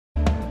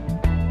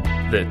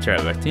The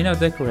Travertino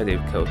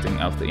decorative coating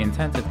of the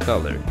intended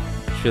color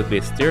should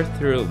be stirred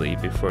thoroughly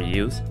before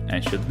use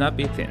and should not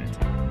be thinned.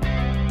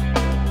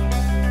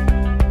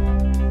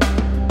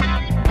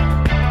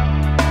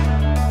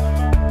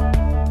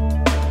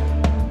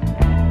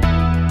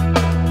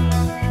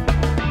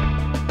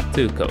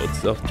 Two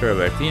coats of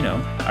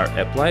Travertino are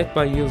applied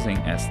by using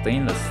a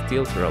stainless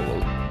steel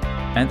trowel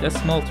and a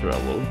small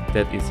trowel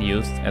that is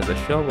used as a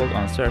shovel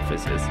on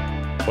surfaces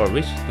for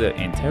which the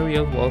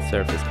interior wall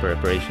surface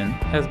preparation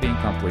has been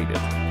completed.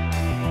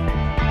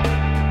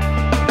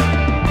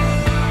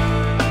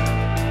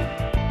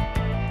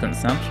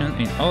 Consumption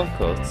in all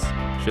coats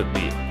should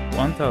be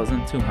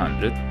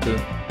 1,200 to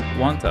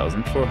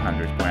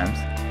 1,400 grams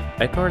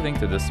according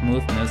to the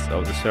smoothness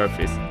of the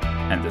surface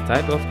and the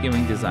type of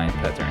giving design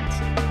patterns.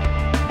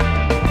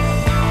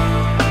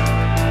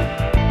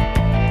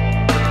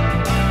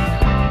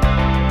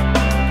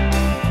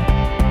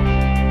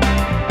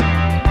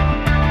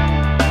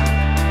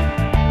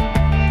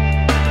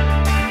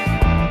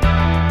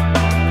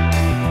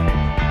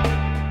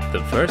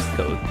 The first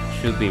coat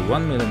should be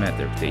 1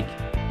 mm thick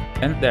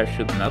and there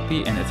should not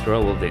be any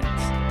trowel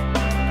dents.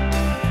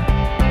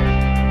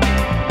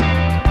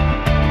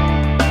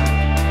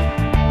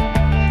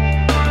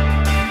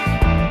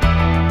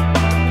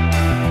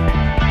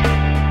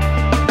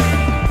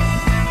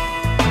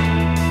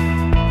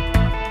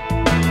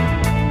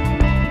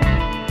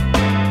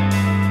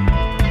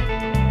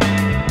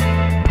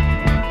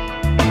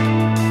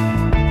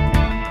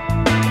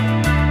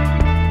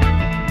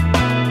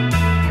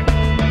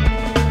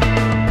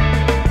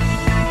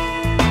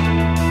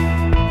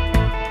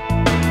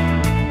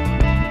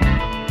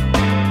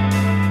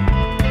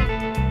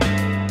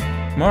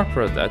 More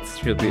products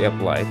should be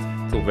applied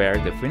to where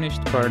the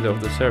finished part of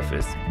the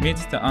surface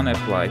meets the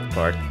unapplied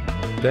part,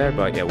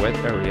 thereby a wet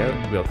area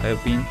will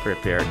have been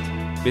prepared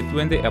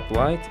between the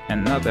applied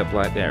and not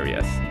applied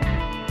areas.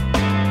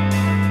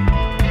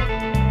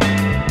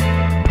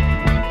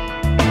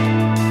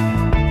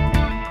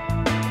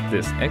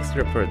 This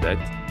extra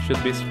product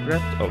should be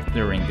scraped off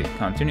during the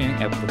continuing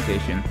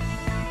application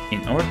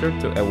in order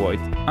to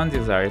avoid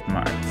undesired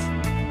marks.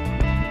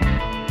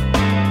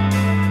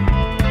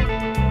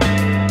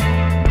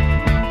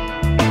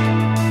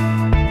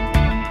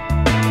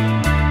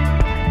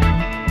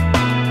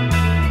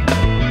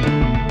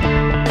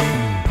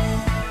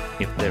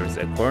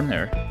 A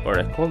corner or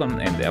a column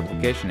in the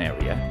application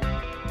area,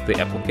 the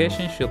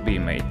application should be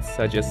made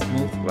such a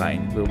smooth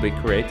line will be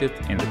created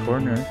in the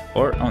corner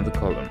or on the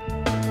column.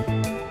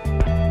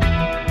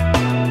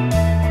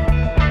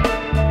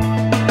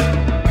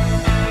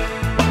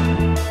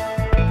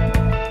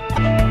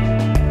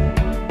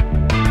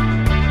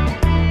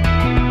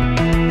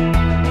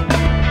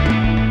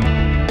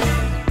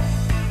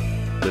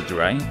 The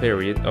drying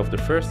period of the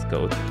first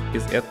coat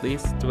is at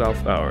least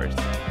 12 hours.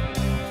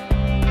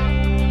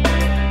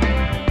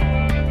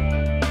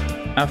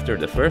 After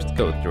the first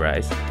coat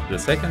dries, the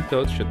second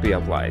coat should be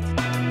applied.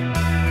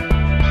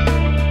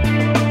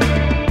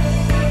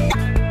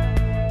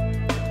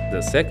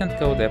 The second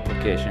coat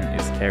application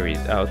is carried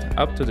out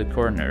up to the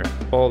corner,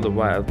 all the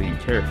while being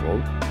careful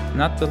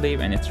not to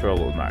leave any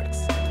trowel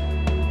marks.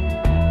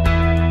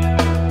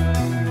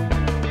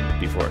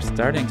 Before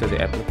starting to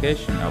the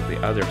application of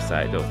the other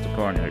side of the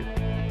corner,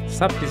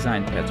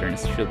 sub-design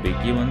patterns should be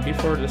given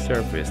before the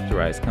surface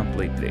dries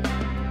completely.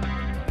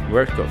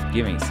 Work of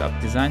giving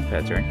sub-design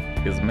pattern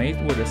is made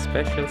with a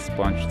special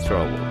sponge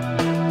trowel.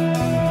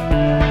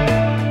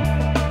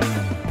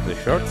 The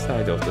short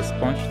side of the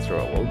sponge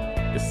trowel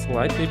is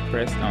slightly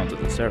pressed onto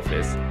the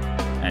surface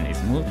and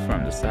is moved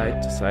from the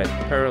side to side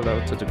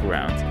parallel to the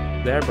ground,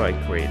 thereby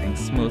creating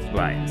smooth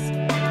lines.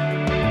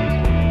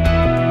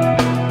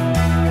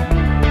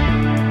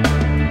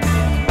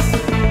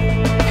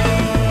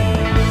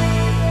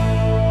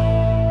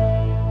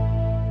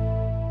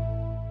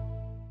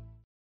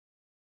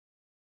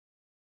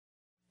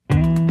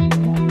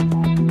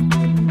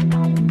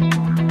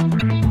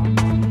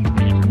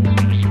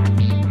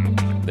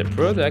 The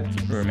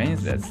product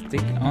remains that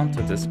stick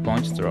onto the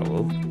sponge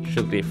trowel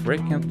should be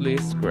frequently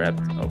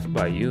scraped off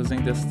by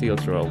using the steel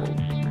trowel.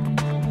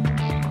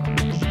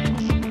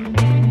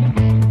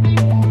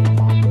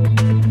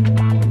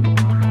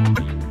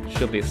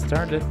 Should be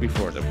started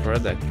before the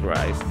product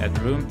dries at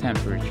room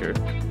temperature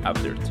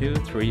after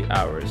 2-3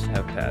 hours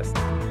have passed.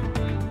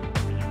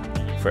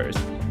 First,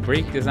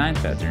 brick design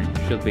pattern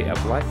should be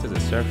applied to the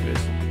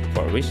surface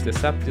for which the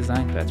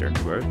sub-design pattern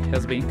work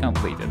has been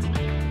completed.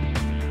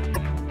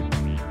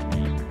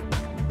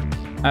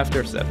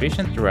 After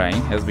sufficient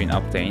drying has been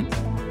obtained,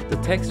 the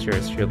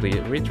textures should be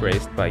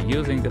retraced by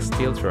using the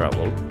steel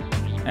trowel,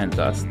 and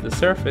thus the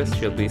surface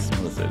should be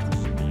smoothed.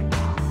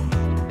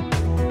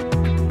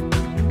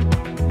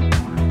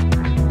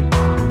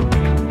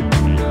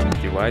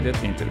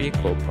 Divided into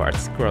equal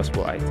parts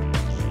crosswise.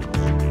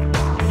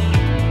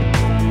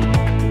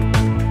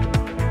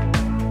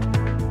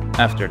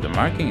 After the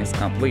marking is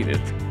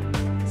completed,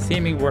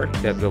 seaming work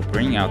that will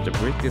bring out the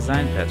brick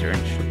design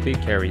pattern should be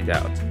carried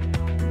out.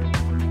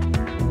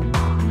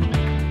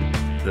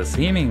 The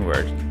seaming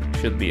work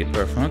should be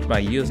performed by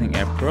using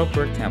a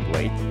proper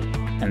template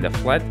and a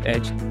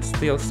flat-edged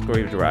steel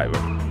screwdriver.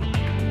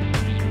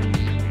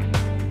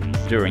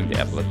 During the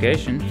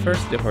application,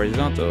 first the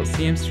horizontal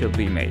seams should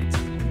be made.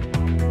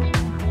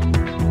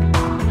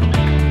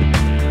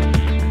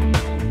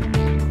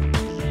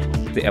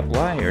 The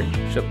applier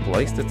should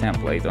place the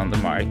template on the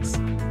marks,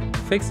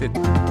 fix it,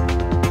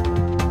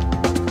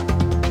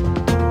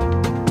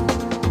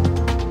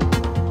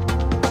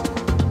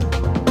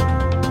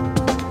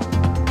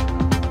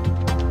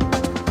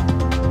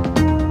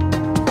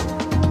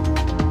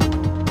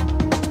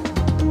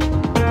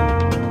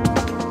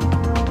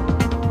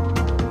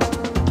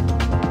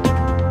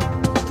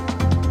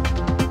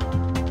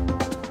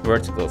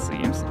 vertical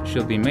seams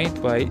should be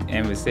made by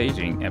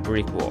envisaging a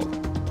brick wall.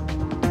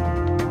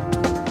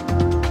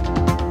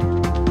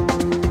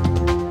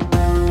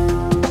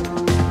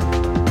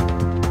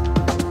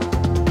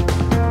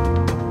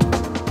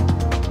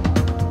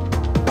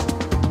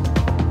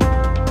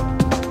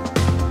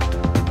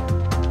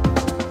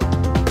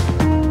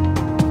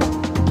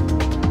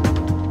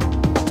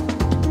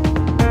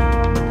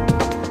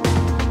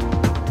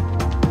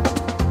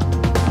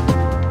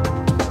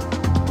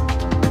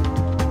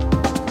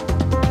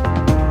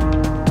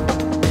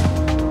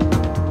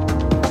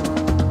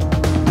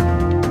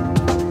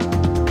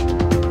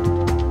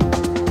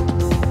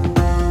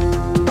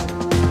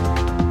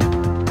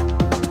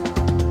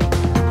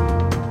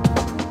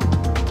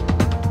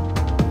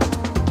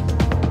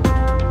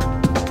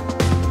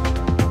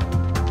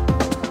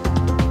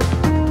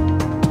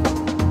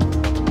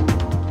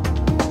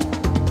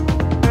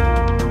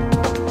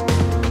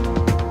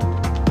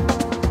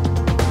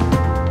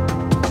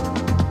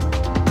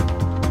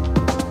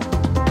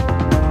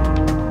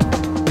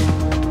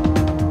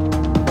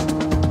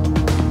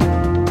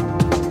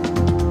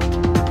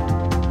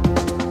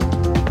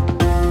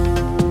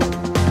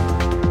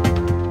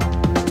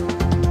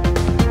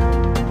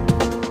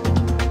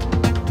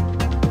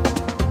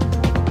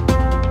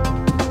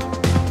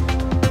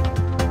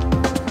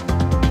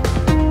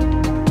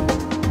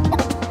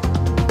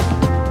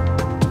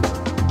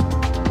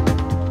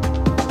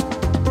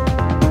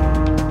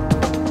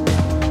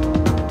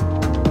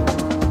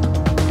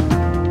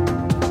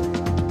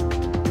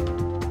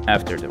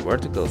 After the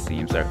vertical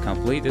seams are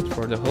completed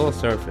for the whole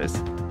surface,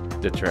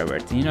 the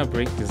Travertino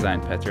brick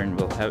design pattern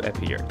will have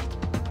appeared.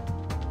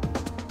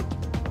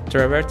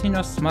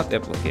 Travertino's smut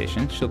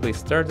application should be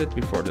started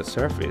before the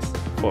surface,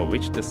 for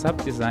which the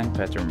sub-design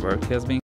pattern work has been